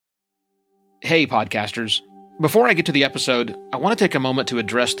Hey, podcasters. Before I get to the episode, I want to take a moment to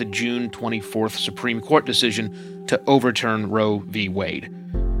address the June 24th Supreme Court decision to overturn Roe v. Wade.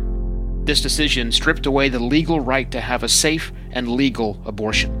 This decision stripped away the legal right to have a safe and legal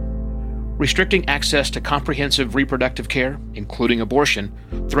abortion. Restricting access to comprehensive reproductive care, including abortion,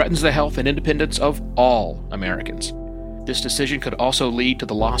 threatens the health and independence of all Americans. This decision could also lead to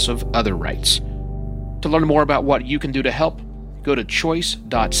the loss of other rights. To learn more about what you can do to help, go to choice.crd.co.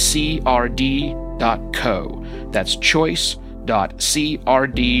 That's choice.crd.co.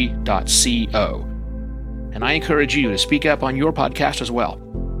 And I encourage you to speak up on your podcast as well.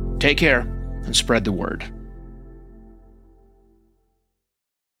 Take care and spread the word.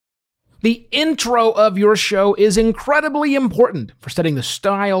 The intro of your show is incredibly important for setting the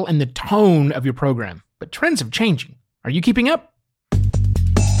style and the tone of your program. But trends are changing. Are you keeping up?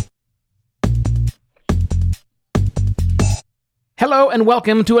 Hello and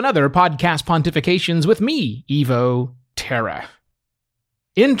welcome to another Podcast Pontifications with me, Evo Terra.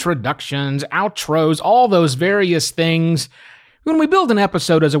 Introductions, outros, all those various things. When we build an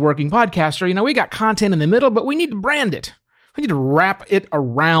episode as a working podcaster, we got content in the middle, but we need to brand it. We need to wrap it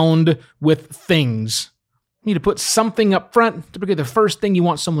around with things. We need to put something up front. Typically, the first thing you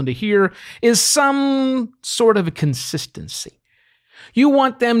want someone to hear is some sort of a consistency. You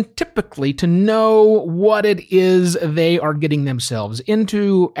want them typically to know what it is they are getting themselves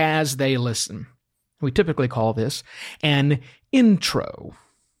into as they listen. We typically call this an intro.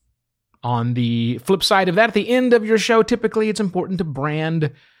 On the flip side of that, at the end of your show, typically it's important to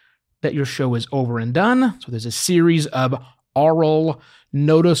brand that your show is over and done. So there's a series of oral,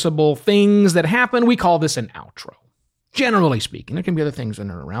 noticeable things that happen. We call this an outro. Generally speaking, there can be other things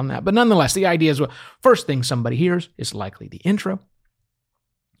in and around that. But nonetheless, the idea is, first thing somebody hears is likely the intro.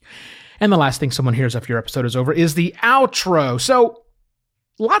 And the last thing someone hears after your episode is over is the outro. So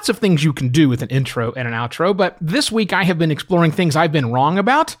lots of things you can do with an intro and an outro, but this week I have been exploring things I've been wrong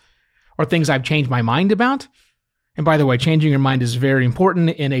about or things I've changed my mind about. And by the way, changing your mind is very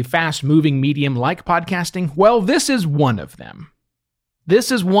important in a fast-moving medium like podcasting. Well, this is one of them.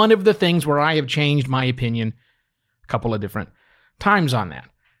 This is one of the things where I have changed my opinion a couple of different times on that.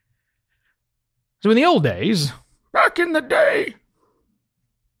 So in the old days, back in the day,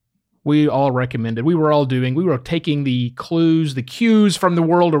 we were taking the clues, the cues from the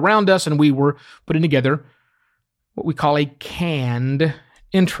world around us, and we were putting together what we call a canned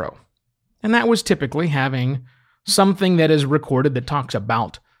intro. And that was typically having something that is recorded that talks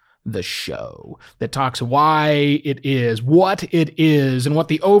about the show, that talks why it is, what it is, and what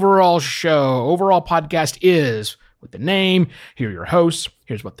the overall podcast is, with the name, here are your hosts,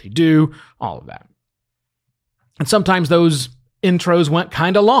 here's what they do, all of that. And sometimes those intros went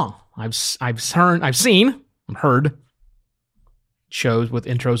kind of long. I've heard shows with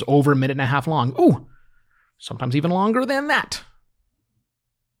intros over a minute and a half long. Ooh, sometimes even longer than that.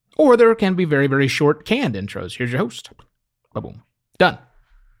 Or there can be very, very short canned intros. Here's your host. Boom. Done.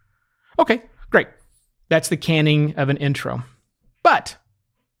 Okay, great. That's the canning of an intro. But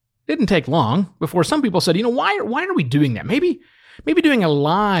it didn't take long before some people said, why are we doing that? Maybe doing a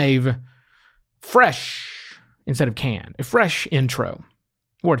live, fresh, instead of canned, a fresh intro.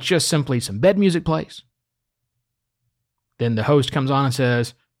 Or it's just simply some bed music plays. Then the host comes on and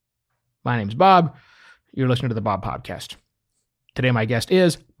says, my name's Bob. You're listening to the Bob Podcast. Today my guest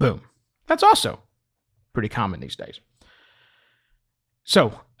is, boom. That's also pretty common these days.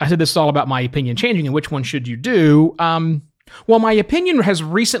 So I said this is all about my opinion changing and which one should you do. Well, my opinion has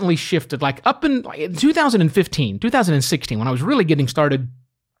recently shifted, up in 2015, 2016, when I was really getting started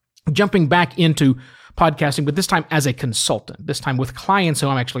jumping back into podcasting, but this time as a consultant, this time with clients who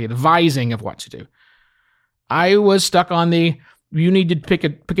I'm actually advising of what to do. I was stuck on you need to pick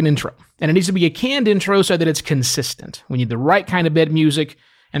an intro, and it needs to be a canned intro so that it's consistent. We need the right kind of bed music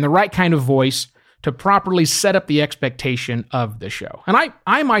and the right kind of voice to properly set up the expectation of the show. And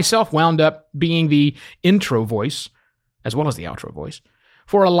I myself wound up being the intro voice as well as the outro voice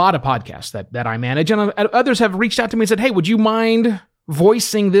for a lot of podcasts that I manage, and others have reached out to me and said, hey, would you mind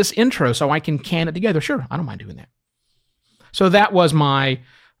voicing this intro so I can can it together? Sure, I don't mind doing that. So that was my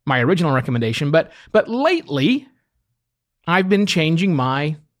original recommendation, but lately I've been changing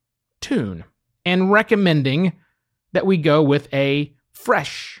my tune and recommending that we go with a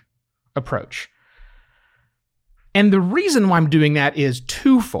fresh approach. And the reason why I'm doing that is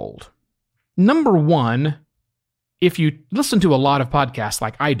twofold. Number one, if you listen to a lot of podcasts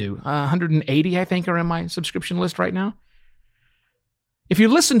like I do, 180 I think are in my subscription list right now. If you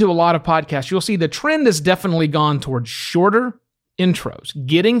listen to a lot of podcasts, you'll see the trend has definitely gone towards shorter intros,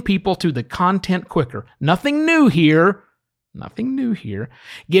 getting people to the content quicker. Nothing new here, Nothing new here.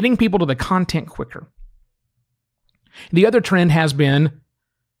 Getting people to the content quicker. The other trend has been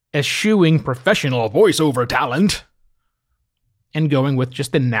eschewing professional voiceover talent and going with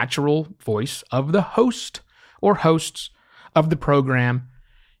just the natural voice of the host or hosts of the program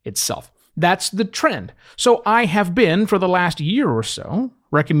itself. That's the trend. So I have been, for the last year or so,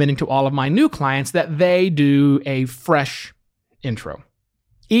 recommending to all of my new clients that they do a fresh intro.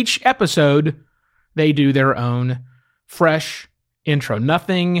 Each episode, they do their own fresh intro.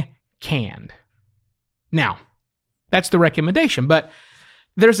 Nothing canned. Now, that's the recommendation, but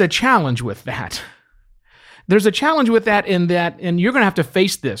there's a challenge with that. There's a challenge with that and you're going to have to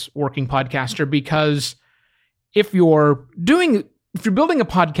face this, working podcaster, because if you're building a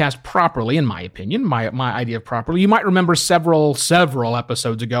podcast properly, in my opinion, my idea of properly, you might remember several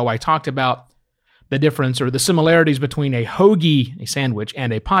episodes ago, I talked about the difference or the similarities between a hoagie, a sandwich,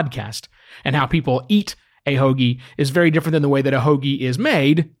 and a podcast, and how people eat a hoagie is very different than the way that a hoagie is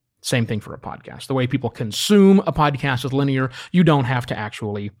made. Same thing for a podcast. The way people consume a podcast is linear. You don't have to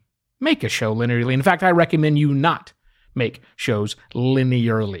actually make a show linearly. In fact, I recommend you not make shows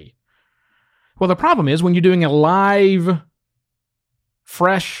linearly. Well, the problem is when you're doing a live,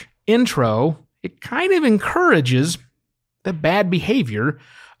 fresh intro, it kind of encourages the bad behavior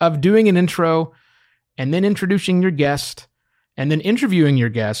of doing an intro and then introducing your guest and then interviewing your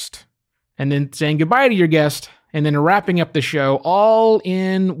guest and then saying goodbye to your guest and then wrapping up the show all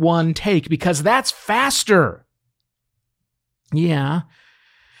in one take, because that's faster. Yeah,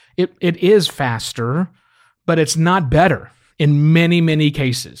 it is faster, but it's not better in many, many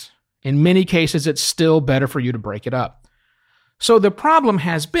cases. In many cases, it's still better for you to break it up. So the problem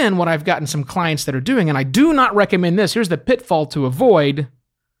has been what I've gotten some clients that are doing, and I do not recommend this. Here's the pitfall to avoid.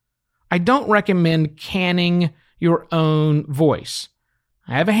 I don't recommend canning your own voice.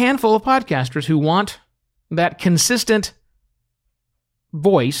 I have a handful of podcasters who want that consistent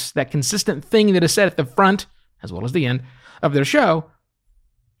voice, that consistent thing that is said at the front as well as the end of their show.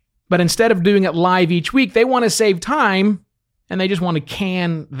 But instead of doing it live each week, they want to save time and they just want to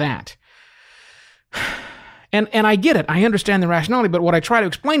can that. And I get it. I understand the rationality, but what I try to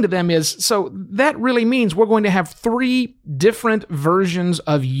explain to them is, so that really means we're going to have 3 different versions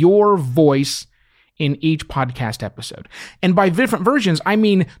of your voice in each podcast episode. And by different versions, I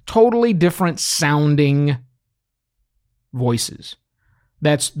mean totally different sounding voices.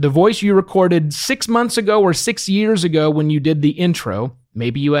 That's the voice you recorded 6 months ago or 6 years ago when you did the intro.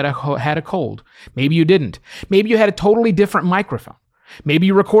 Maybe you had a cold. Maybe you didn't. Maybe you had a totally different microphone. Maybe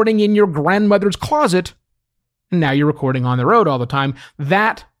you're recording in your grandmother's closet, and now you're recording on the road all the time.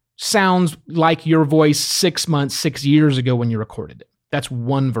 That sounds like your voice 6 months, 6 years ago when you recorded it. That's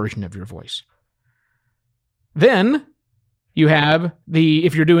one version of your voice. Then you have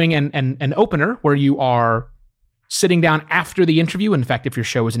if you're doing an opener where you are sitting down after the interview. In fact, if your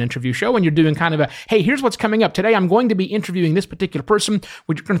show is an interview show and you're doing kind of a, hey, here's what's coming up. Today I'm going to be interviewing this particular person.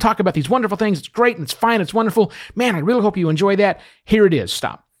 We're going to talk about these wonderful things. It's great and it's fine. It's wonderful. Man, I really hope you enjoy that. Here it is.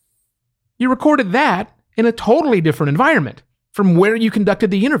 Stop. You recorded that in a totally different environment from where you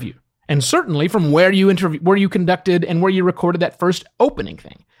conducted the interview. And certainly from where you conducted and where you recorded that first opening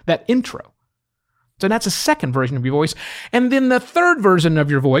thing, that intro. So that's a second version of your voice. And then the third version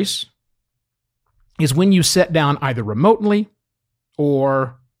of your voice is when you sit down either remotely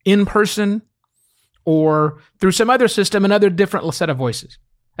or in person or through some other system, another different set of voices.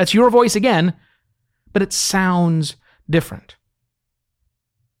 That's your voice again, but it sounds different.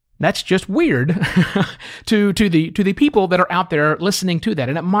 That's just weird to the people that are out there listening to that,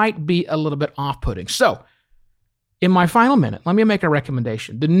 and it might be a little bit off-putting. So, in my final minute, let me make a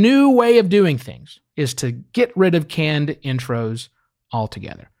recommendation. The new way of doing things is to get rid of canned intros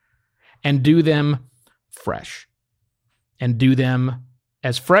altogether and do them fresh. And do them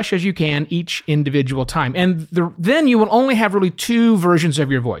as fresh as you can each individual time. And then you will only have really 2 versions of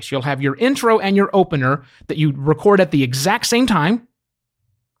your voice. You'll have your intro and your opener that you record at the exact same time.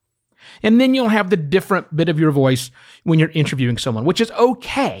 And then you'll have the different bit of your voice when you're interviewing someone, which is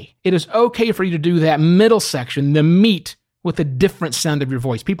okay. It is okay for you to do that middle section, the meat, with a different sound of your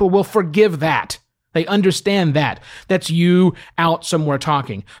voice. People will forgive that. They understand that. That's you out somewhere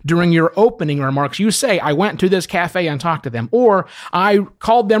talking. During your opening remarks, you say, I went to this cafe and talked to them, or I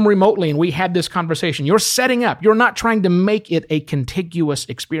called them remotely and we had this conversation. You're setting up. You're not trying to make it a contiguous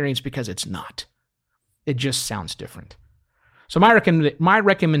experience because it's not. It just sounds different. So my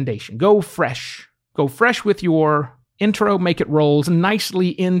recommendation, go fresh. Go fresh with your intro, make it rolls nicely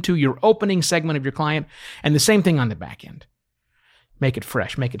into your opening segment of your client, and the same thing on the back end. Make it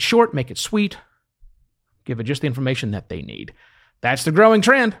fresh, make it short, make it sweet. Give it just the information that they need. That's the growing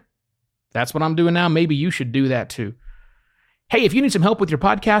trend. That's what I'm doing now. Maybe you should do that too. Hey, if you need some help with your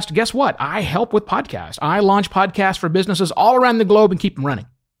podcast, guess what? I help with podcasts. I launch podcasts for businesses all around the globe and keep them running.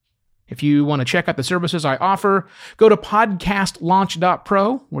 If you want to check out the services I offer, go to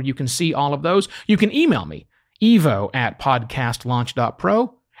podcastlaunch.pro, where you can see all of those. You can email me,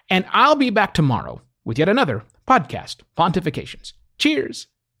 evo@podcastlaunch.pro, and I'll be back tomorrow with yet another podcast pontifications. Cheers.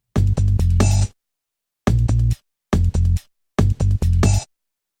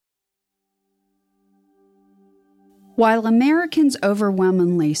 While Americans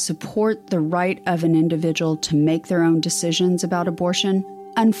overwhelmingly support the right of an individual to make their own decisions about abortion,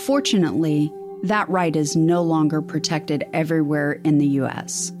 unfortunately, that right is no longer protected everywhere in the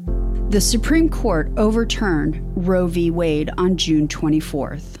U.S. The Supreme Court overturned Roe v. Wade on June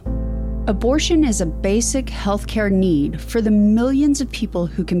 24th. Abortion is a basic healthcare need for the millions of people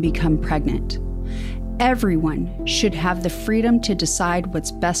who can become pregnant. Everyone should have the freedom to decide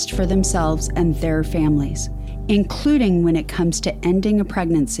what's best for themselves and their families, including when it comes to ending a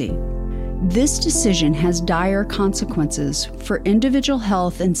pregnancy. This decision has dire consequences for individual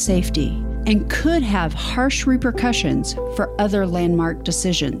health and safety and could have harsh repercussions for other landmark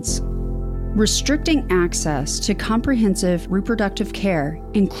decisions. Restricting access to comprehensive reproductive care,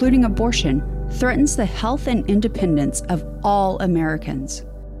 including abortion, threatens the health and independence of all Americans.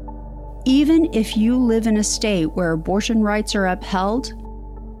 Even if you live in a state where abortion rights are upheld,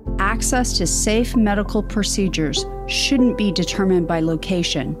 access to safe medical procedures shouldn't be determined by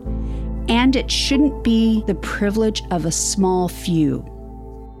location, and it shouldn't be the privilege of a small few.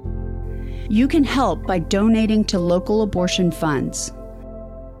 You can help by donating to local abortion funds.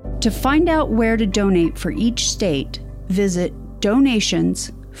 To find out where to donate for each state, visit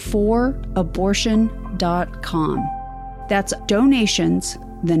donationsforabortion.com. That's donations,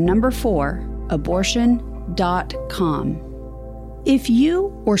 the number 4, abortion.com. If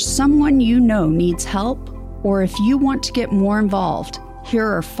you or someone you know needs help, or if you want to get more involved, here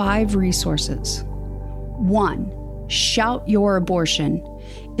are 5 resources. 1. Shout Your Abortion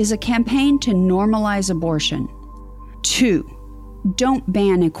is a campaign to normalize abortion. 2. Don't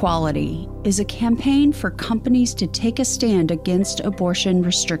Ban Equality is a campaign for companies to take a stand against abortion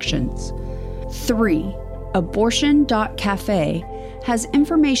restrictions. 3. Abortion.cafe has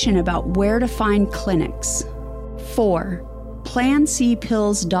information about where to find clinics. 4.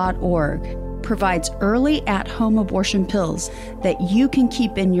 PlanCpills.org provides early at-home abortion pills that you can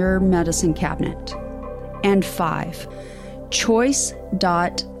keep in your medicine cabinet. And 5.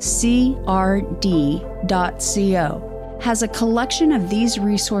 Choice.crd.co has a collection of these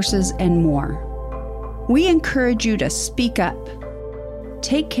resources and more. We encourage you to speak up,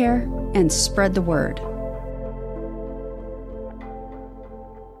 take care, and spread the word.